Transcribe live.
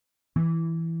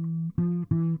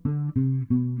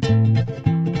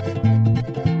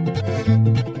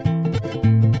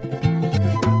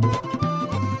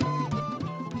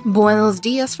Buenos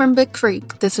dias from Big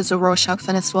Creek. This is a Rorschach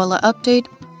Venezuela update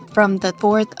from the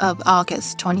 4th of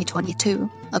August, 2022.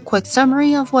 A quick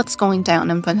summary of what's going down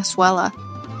in Venezuela.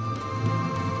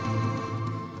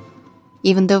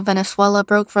 Even though Venezuela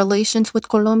broke relations with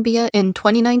Colombia in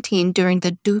 2019 during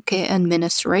the Duque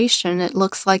administration, it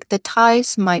looks like the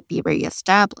ties might be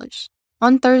re-established.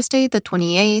 On Thursday, the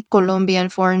 28th, Colombian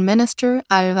Foreign Minister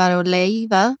Álvaro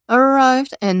Leiva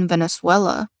arrived in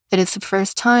Venezuela. It is the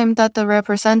first time that the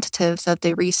representatives of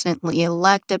the recently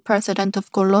elected president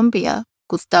of Colombia,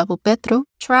 Gustavo Petro,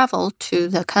 traveled to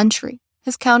the country.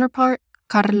 His counterpart,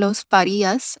 Carlos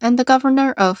Farias, and the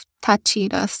governor of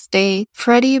Táchira State,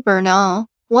 Freddy Bernal,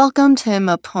 welcomed him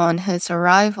upon his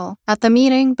arrival. At the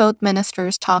meeting, both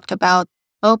ministers talked about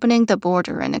opening the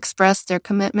border and expressed their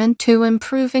commitment to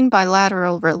improving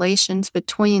bilateral relations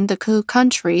between the two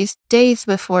countries days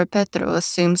before Petro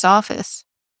assumes office.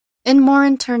 In more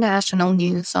international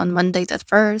news, on Monday the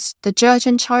 1st, the judge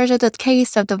in charge of the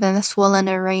case of the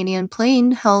Venezuelan-Iranian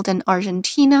plane held in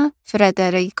Argentina,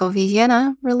 Federico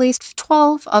Villena, released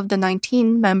 12 of the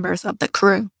 19 members of the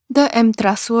crew. The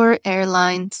Emtrasur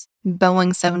Airlines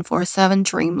Boeing 747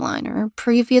 Dreamliner,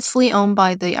 previously owned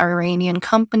by the Iranian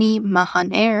company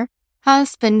Mahan Air,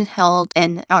 has been held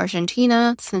in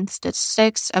Argentina since the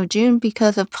 6th of June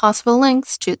because of possible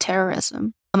links to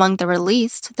terrorism. Among the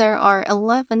released, there are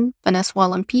 11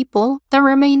 Venezuelan people. The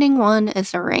remaining one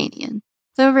is Iranian.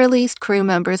 The released crew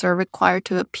members are required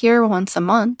to appear once a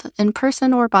month, in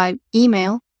person or by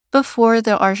email, before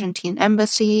the Argentine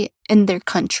embassy in their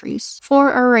countries.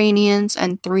 4 Iranians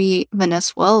and 3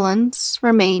 Venezuelans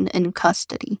remain in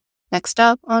custody. Next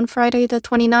up, on Friday the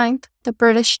 29th, the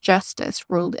British Justice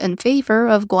ruled in favor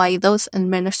of Guaido's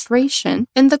administration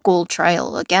in the gold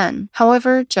trial again.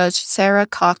 However, Judge Sarah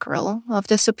Cockrell of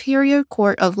the Superior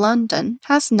Court of London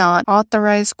has not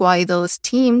authorized Guaido's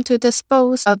team to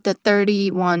dispose of the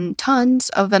 31 tons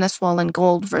of Venezuelan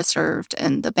gold reserved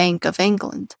in the Bank of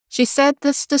England. She said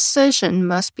this decision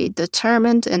must be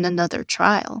determined in another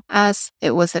trial. As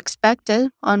it was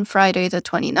expected, on Friday the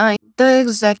 29th, the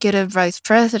executive vice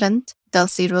president,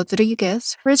 Delcy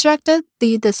Rodriguez, rejected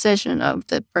the decision of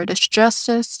the British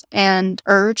Justice and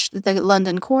urged the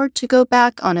London court to go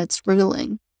back on its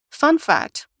ruling. Fun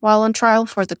fact, while on trial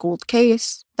for the gold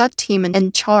case, that team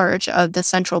in charge of the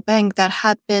central bank that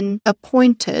had been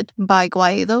appointed by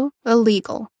Guaido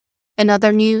illegal. In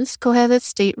other news, Cojedes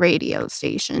state radio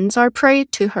stations are prey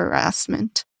to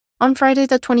harassment. On Friday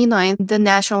the 29th, the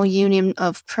National Union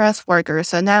of Press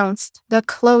Workers announced the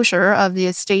closure of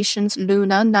the stations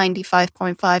Luna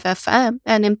 95.5 FM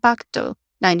and Impacto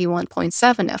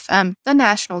 91.7 FM. The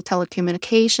National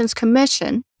Telecommunications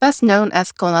Commission, best known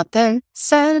as CONATEL,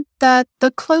 said that the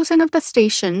closing of the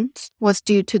stations was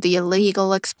due to the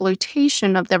illegal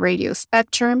exploitation of the radio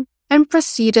spectrum and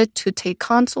proceeded to take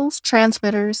consoles,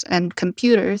 transmitters, and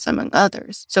computers, among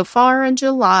others. So far in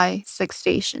July, 6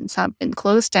 stations have been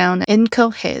closed down in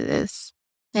Cojedes.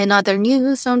 In other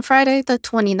news, on Friday the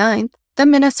 29th, the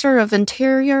Minister of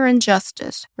Interior and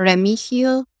Justice,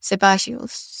 Remigio Ceballos,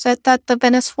 said that the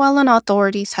Venezuelan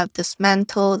authorities have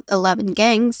dismantled 11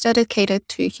 gangs dedicated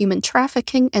to human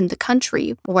trafficking in the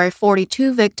country, where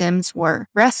 42 victims were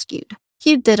rescued.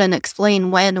 He didn't explain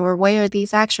when or where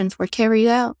these actions were carried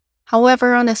out.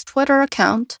 However, on his Twitter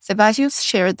account, Ceballos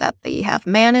shared that they have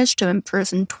managed to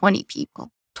imprison 20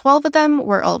 people. 12 of them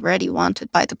were already wanted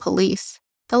by the police.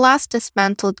 The last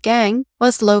dismantled gang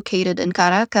was located in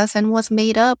Caracas and was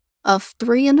made up of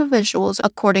 3 individuals,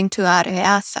 according to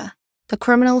Areasa. The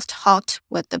criminals talked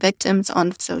with the victims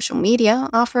on social media,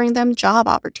 offering them job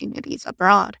opportunities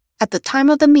abroad. At the time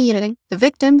of the meeting, the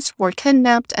victims were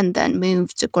kidnapped and then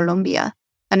moved to Colombia.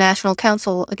 A National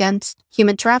Council Against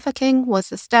Human Trafficking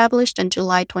was established in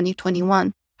July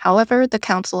 2021. However, the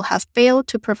council has failed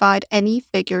to provide any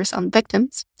figures on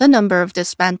victims, the number of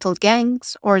dismantled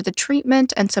gangs, or the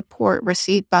treatment and support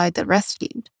received by the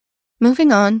rescued.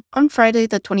 Moving on Friday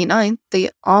the 29th,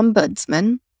 the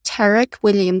Ombudsman, Tarek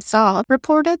William Saab,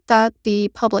 reported that the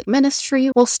public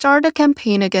ministry will start a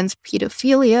campaign against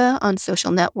pedophilia on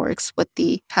social networks with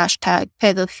the hashtag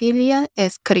Pedofilia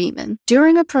es crimen.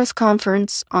 During a press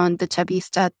conference on the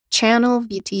Chavista channel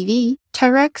VTV,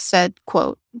 Tarek said,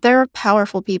 quote, "There are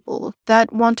powerful people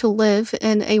that want to live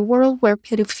in a world where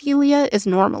pedophilia is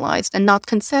normalized and not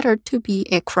considered to be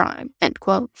a crime," end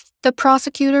quote. The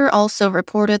prosecutor also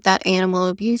reported that animal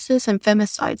abuses and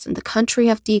femicides in the country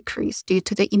have decreased due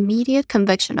to the immediate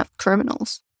conviction of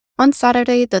criminals. On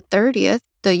Saturday, the 30th,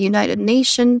 the United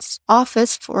Nations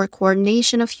Office for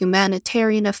Coordination of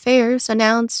Humanitarian Affairs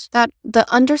announced that the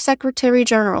Undersecretary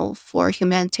General for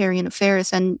Humanitarian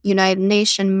Affairs and United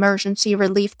Nations Emergency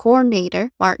Relief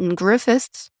Coordinator, Martin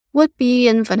Griffiths, would be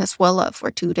in Venezuela for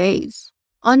 2 days.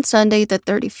 On Sunday, the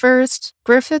 31st,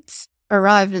 Griffiths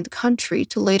arrived in the country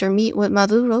to later meet with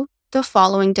Maduro the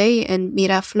following day in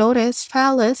Miraflores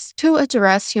Palace to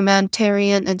address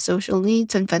humanitarian and social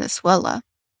needs in Venezuela.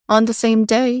 On the same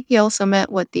day, he also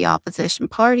met with the opposition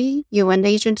party, UN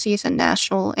agencies, and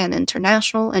national and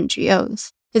international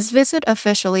NGOs. His visit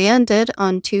officially ended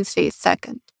on Tuesday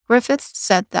 2nd. Griffiths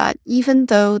said that even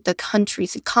though the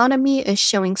country's economy is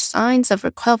showing signs of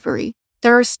recovery,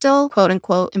 there are still,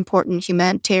 quote-unquote, important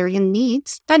humanitarian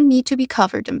needs that need to be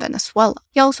covered in Venezuela.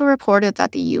 He also reported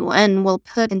that the UN will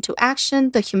put into action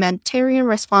the Humanitarian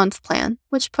Response Plan,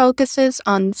 which focuses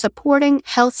on supporting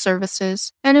health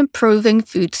services and improving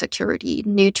food security,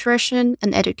 nutrition,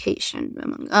 and education,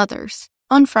 among others.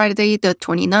 On Friday, the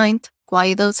 29th,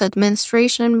 Guaido's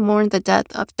administration mourned the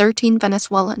death of 13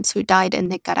 Venezuelans who died in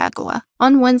Nicaragua.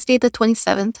 On Wednesday, the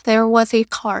 27th, there was a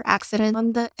car accident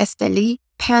on the Esteli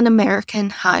Pan-American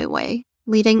Highway,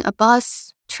 leading a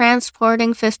bus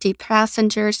transporting 50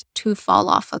 passengers to fall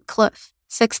off a cliff.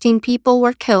 16 people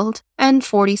were killed and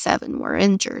 47 were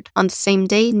injured. On the same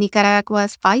day,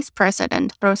 Nicaragua's Vice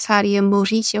President, Rosario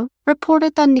Murillo,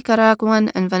 reported that Nicaraguan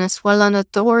and Venezuelan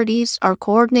authorities are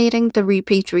coordinating the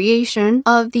repatriation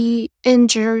of the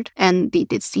injured and the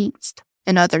deceased.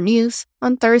 In other news,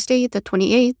 on Thursday, the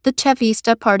 28th, the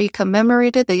Chavista Party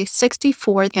commemorated the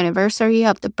 64th anniversary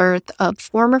of the birth of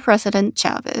former President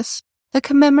Chavez. The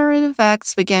commemorative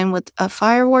acts began with a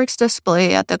fireworks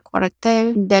display at the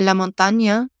Cuartel de la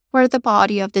Montaña, where the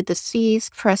body of the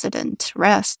deceased president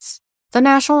rests. The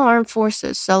National Armed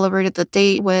Forces celebrated the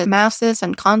date with masses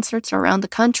and concerts around the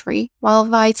country, while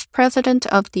Vice President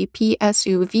of the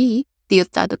PSUV,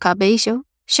 Diosdado Cabello,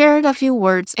 shared a few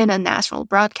words in a national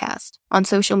broadcast. On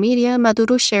social media,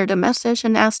 Maduro shared a message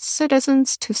and asked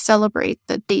citizens to celebrate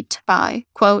the date by,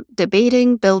 quote,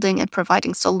 debating, building, and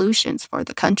providing solutions for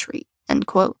the country, end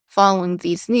quote. Following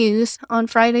these news, on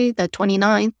Friday the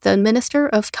 29th, the Minister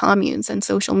of Communes and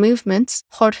Social Movements,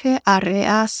 Jorge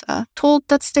Arreaza, told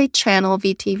the state channel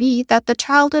VTV that the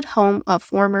childhood home of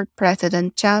former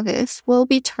President Chavez will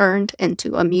be turned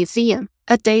into a museum.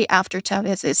 A day after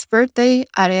Chavez's birthday,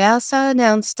 Arreaza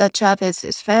announced that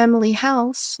Chavez's family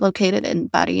house, located in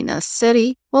Barinas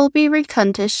City, will be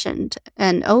reconditioned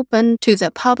and open to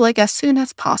the public as soon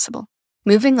as possible.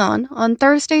 Moving on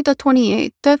Thursday the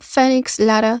 28th, the Phoenix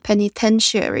Lara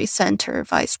Penitentiary Center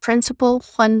Vice Principal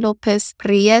Juan Lopez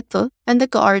Prieto and the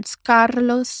guards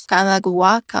Carlos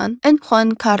Canaguacan and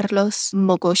Juan Carlos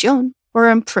Mogollon were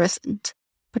imprisoned.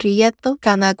 Prieto,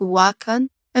 Canaguacan,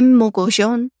 and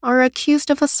Mogollon are accused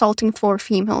of assaulting 4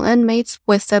 female inmates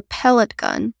with a pellet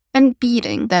gun and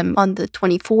beating them on the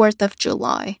 24th of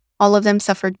July. All of them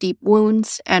suffered deep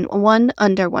wounds, and one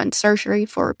underwent surgery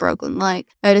for a broken leg.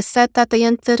 It is said that the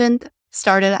incident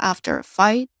started after a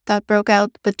fight that broke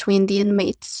out between the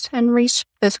inmates and reached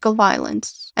physical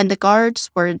violence, and the guards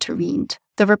were intervened.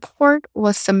 The report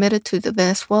was submitted to the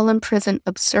Venezuelan Prison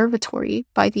Observatory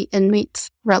by the inmates'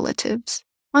 relatives.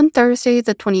 On Thursday,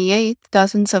 the 28th,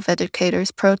 dozens of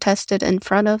educators protested in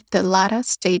front of the Lara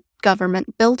State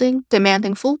Government building,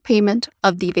 demanding full payment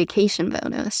of the vacation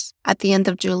bonus. At the end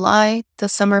of July, the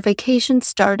summer vacation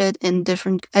started in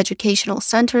different educational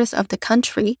centers of the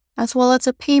country, as well as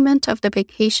a payment of the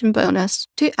vacation bonus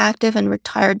to active and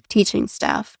retired teaching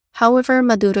staff. However,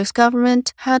 Maduro's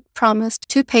government had promised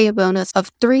to pay a bonus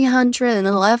of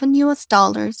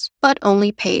 $311, but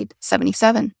only paid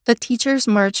 $77. The teachers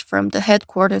marched from the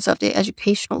headquarters of the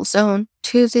educational zone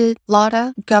to the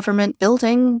Lara government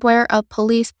building, where a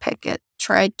police picket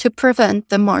tried to prevent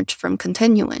the march from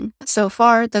continuing. So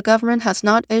far, the government has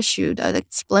not issued an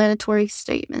explanatory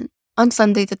statement. On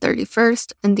Sunday the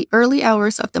 31st, in the early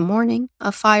hours of the morning, a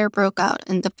fire broke out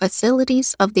in the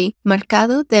facilities of the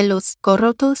Mercado de los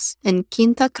Corotos in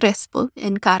Quinta Crespo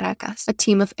in Caracas. A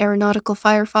team of aeronautical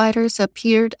firefighters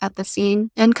appeared at the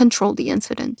scene and controlled the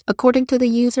incident. According to the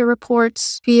user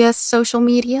reports via social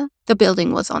media, the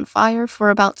building was on fire for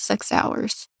about 6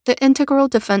 hours. The Integral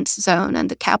Defense Zone and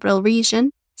the Capital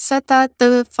Region said that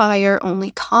the fire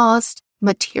only caused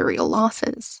material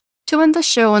losses. To end the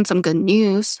show on some good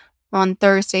news, on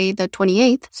Thursday, the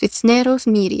 28th, Cisneros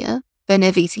Media,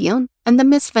 Venevisión, and the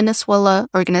Miss Venezuela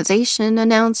organization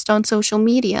announced on social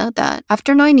media that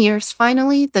after 9 years,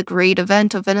 finally, the great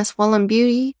event of Venezuelan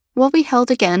beauty will be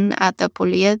held again at the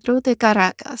Poliedro de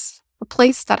Caracas, a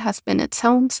place that has been its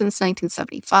home since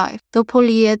 1975. The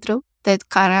Poliedro that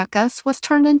Caracas was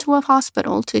turned into a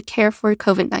hospital to care for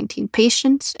COVID-19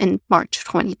 patients in March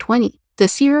 2020.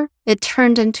 This year, it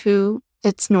turned into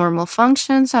its normal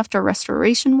functions after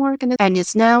restoration work and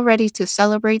is now ready to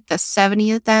celebrate the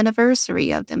 70th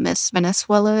anniversary of the Miss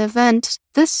Venezuela event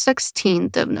this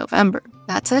 16th of November.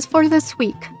 That's it for this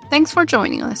week. Thanks for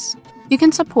joining us. You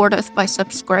can support us by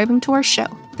subscribing to our show.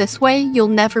 This way, you'll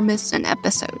never miss an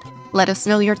episode. Let us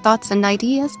know your thoughts and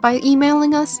ideas by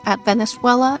emailing us at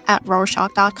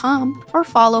venezuela@rorschach.com or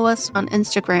follow us on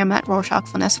Instagram at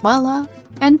RorschachVenezuela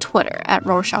and Twitter at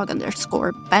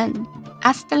Rorschach_Ben.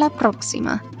 Hasta la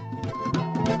próxima.